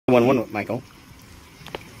One, Michael.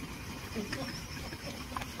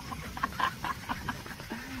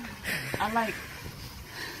 I like.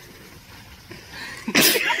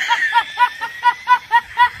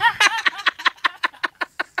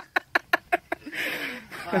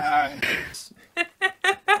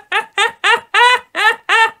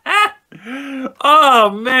 Oh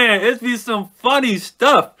man, it's be some funny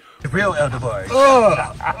stuff. The real elder boy.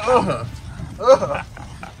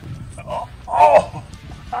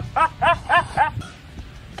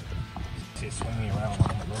 She's swinging around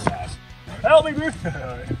on the little ass. Help me, dude.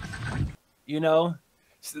 You know,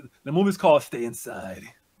 the movie's called Stay Inside.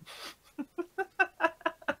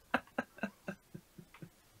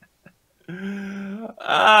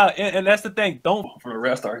 And that's the thing. Don't for the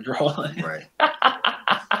rest start drawing. Right.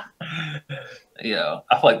 Yeah,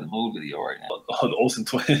 I feel like the mood video right now. The Olsen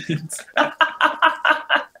twins.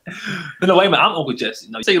 No, wait a minute. I'm Uncle Jesse.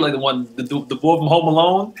 No, you say you're like the one, the boy from Home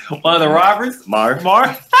Alone, one of the robbers. Marv.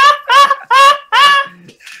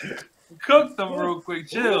 Cook them real quick.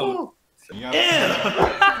 Chill.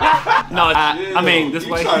 Yeah. No, I mean this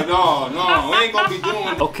way. No, we ain't gonna be doing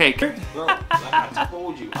it. Okay. Bro, like I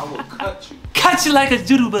told you, I will cut you. Cut you like a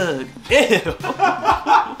doodle bug. Ew.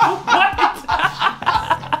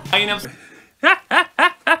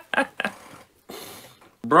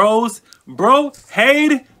 What? Bro,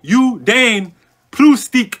 hate you Dane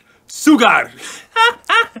Plustik Sugar.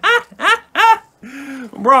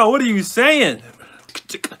 Bro, what are you saying?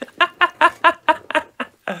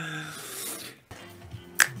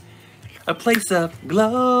 A place of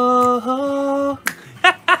glow.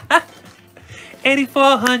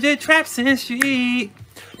 8400 Trapson Street.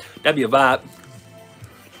 That'd be a vibe.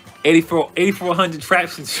 8400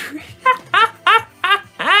 Trapson Street.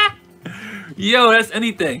 Yo, that's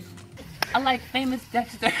anything. I like Famous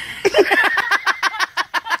Dexter.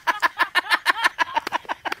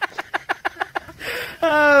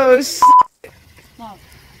 Oh, No,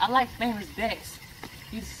 I like Famous Dex.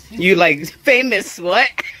 you like famous what?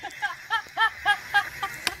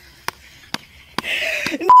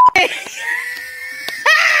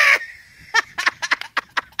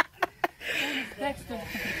 Dexter.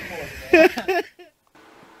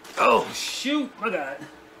 Oh shoot, my God.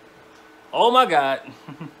 Oh my God.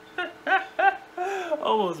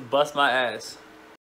 Almost bust my ass.